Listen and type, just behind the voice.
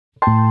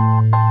Hi,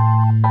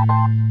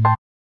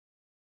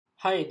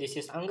 this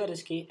is Angga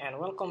and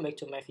welcome back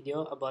to my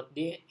video about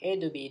the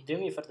Adobe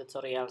Dreamweaver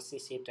tutorial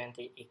CC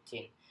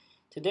 2018.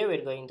 Today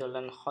we're going to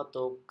learn how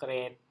to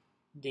create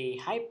the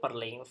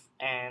hyperlink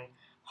and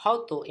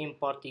how to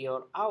import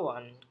your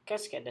own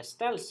cascade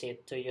style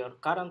sheet to your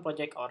current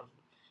project or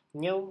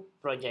new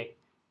project.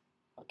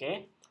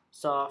 Okay,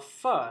 so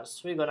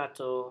first we're gonna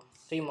to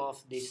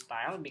remove this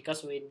style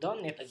because we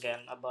don't need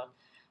again about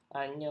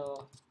a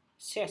new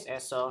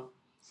CSS. So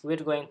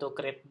we're going to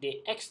create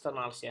the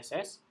external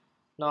CSS.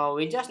 Now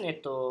we just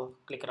need to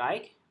click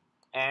right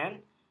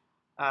and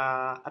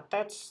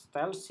attach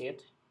style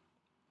sheet,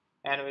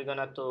 and we're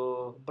gonna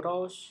to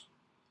browse,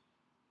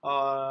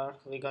 or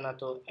we're gonna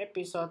to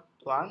episode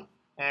 1,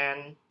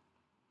 and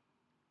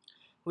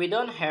we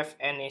don't have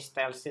any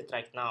style sheet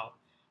right now.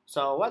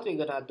 So what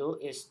we're gonna do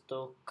is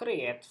to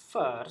create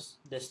first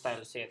the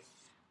style sheet.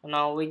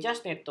 Now we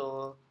just need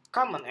to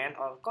Command N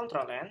or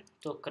Control N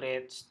to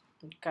create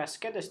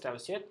cascade style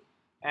sheet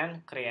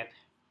and create.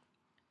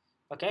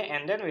 Okay,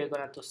 and then we're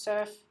gonna to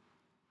save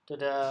to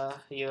the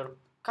your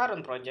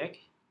current project.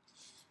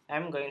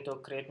 I'm going to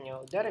create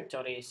new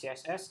directory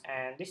CSS,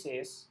 and this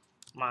is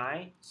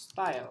my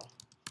style.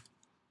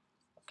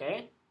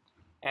 Okay,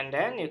 and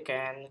then you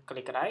can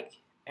click right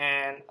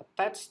and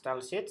attach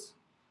style sheets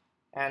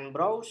and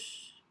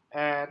browse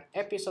at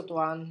episode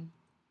 1,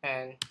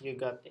 and you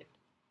got it.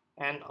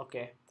 And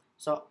okay,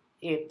 so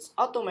it's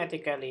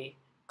automatically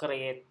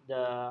create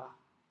the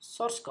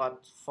source code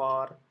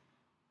for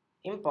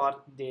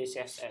import the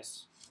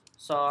CSS.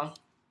 So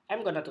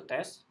I'm gonna to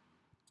test.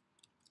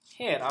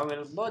 Here I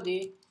will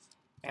body,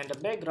 and the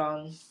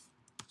background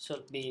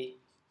should be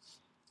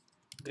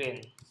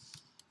green.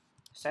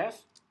 Save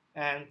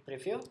and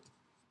preview.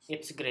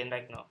 It's green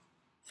right now.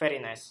 Very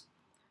nice.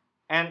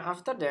 And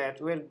after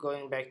that, we're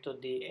going back to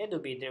the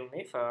Adobe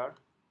Dreamweaver,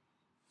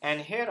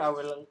 and here I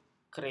will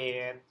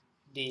create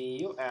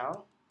the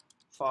UL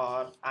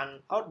for an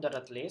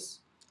ordered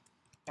list,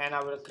 and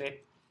I will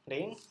create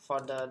link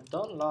for the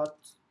download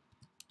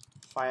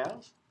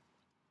file,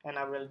 and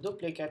I will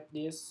duplicate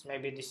this.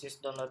 Maybe this is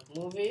download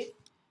movie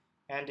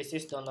and this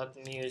is download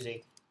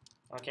music.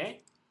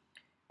 Okay,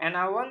 and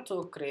I want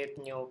to create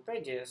new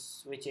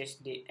pages, which is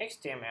the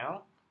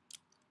HTML,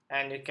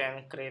 and you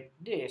can create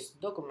this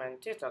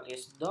document title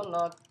is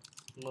download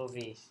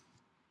movie,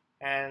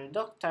 and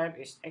doc type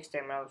is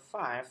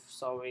HTML5.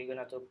 So we're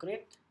gonna to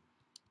create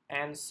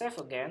and save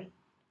again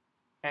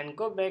and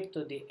go back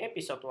to the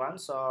episode 1.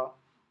 So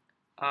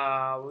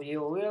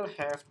you will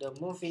have the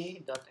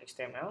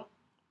movie.html,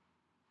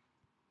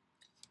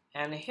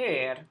 and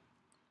here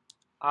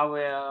I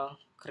will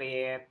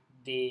create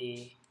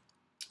the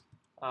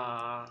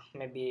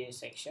maybe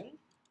section,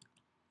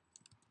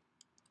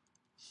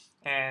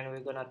 and we're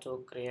gonna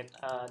to create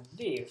a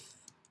div,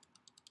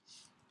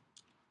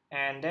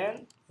 and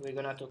then we're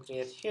gonna to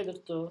create header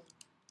too,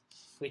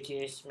 which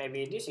is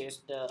maybe this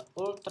is the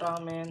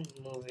Ultraman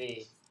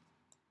movie,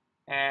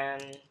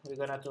 and we're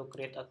gonna to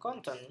create a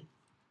content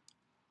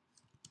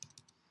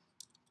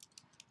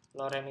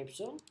lorem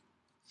ipsum.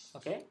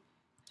 Okay,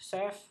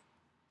 save,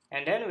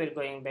 and then we're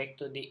going back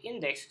to the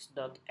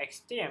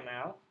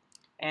index.html,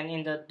 and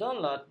in the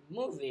download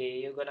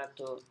movie you're gonna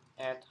to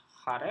add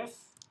href,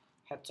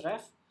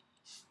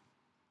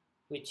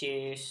 which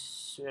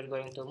is we're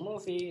going to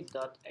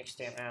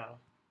movie.html.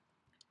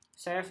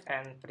 Save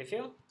and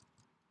preview.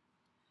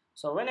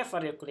 So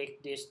whenever you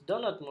click this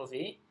download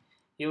movie,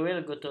 you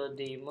will go to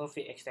the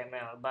movie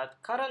XML,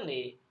 but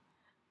currently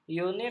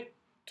you need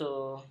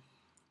to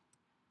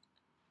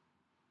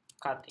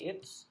cut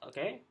it.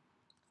 Okay,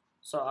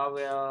 so I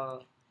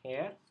will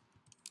here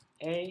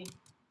a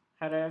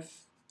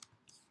href,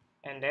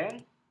 and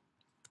then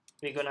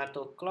we're gonna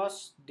to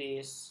close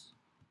this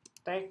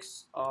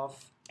text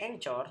of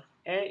anchor.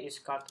 A is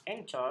cut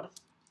anchor,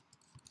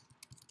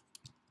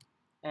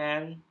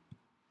 and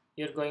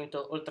you're going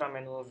to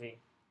Ultraman movie.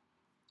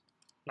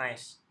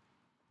 Nice.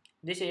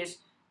 This is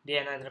the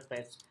another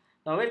page.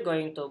 Now we're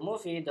going to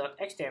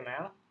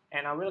movie.html,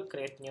 and I will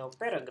create new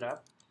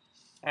paragraph,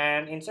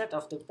 and inside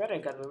of the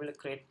paragraph we will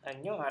create a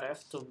new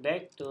ref to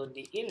back to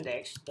the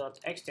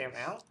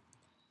index.html,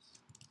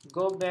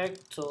 go back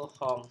to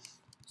home,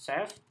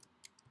 save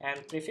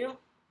and preview,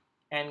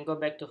 and go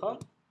back to home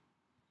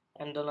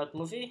and download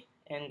movie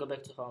and go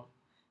back to home.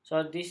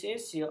 So this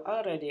is you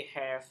already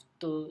have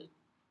to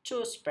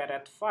choose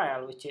parent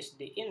file, which is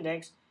the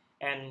index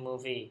and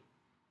movie,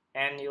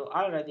 and you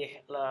already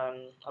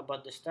learned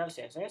about the style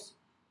CSS.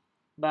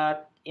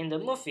 But in the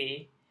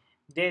movie,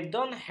 they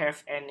don't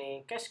have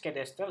any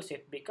cascade style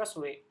sheet because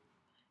we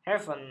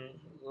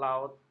haven't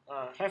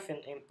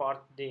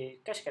import the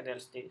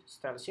cascade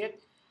style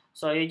sheet.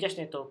 So you just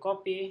need to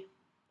copy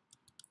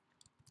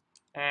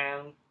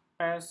and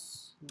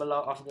paste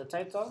below of the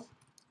title,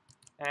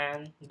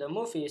 and the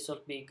movie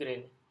should be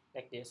green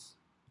like this.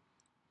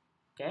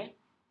 Okay,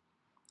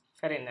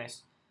 very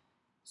nice.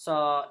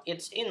 So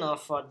it's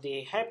enough for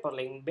the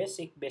hyperlink,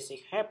 basic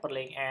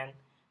hyperlink and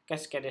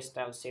cascade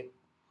style sheet.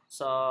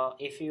 So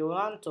if you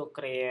want to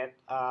create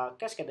a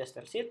cascade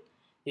style sheet,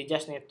 you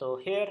just need to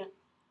here.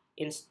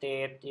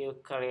 Instead, you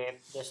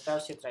create the style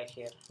sheet right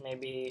here.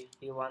 Maybe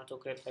you want to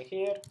create right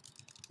here.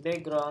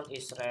 Background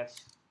is red.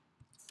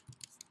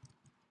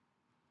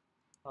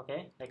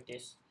 Okay, like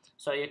this.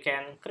 So you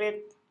can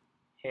create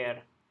here.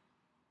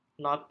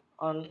 Not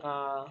on.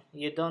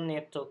 You don't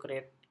need to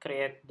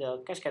create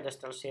the cascade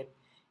style sheet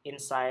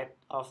inside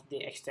of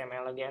the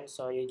HTML again.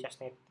 So you just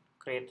need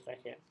create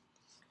right here.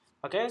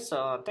 Okay,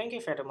 so thank you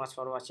very much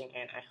for watching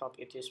and I hope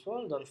it's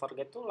useful. Don't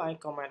forget to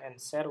like, comment, and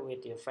share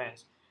with your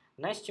friends.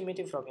 Nice to meet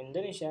you from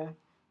Indonesia.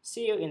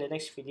 See you in the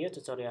next video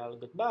tutorial.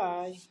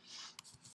 Goodbye.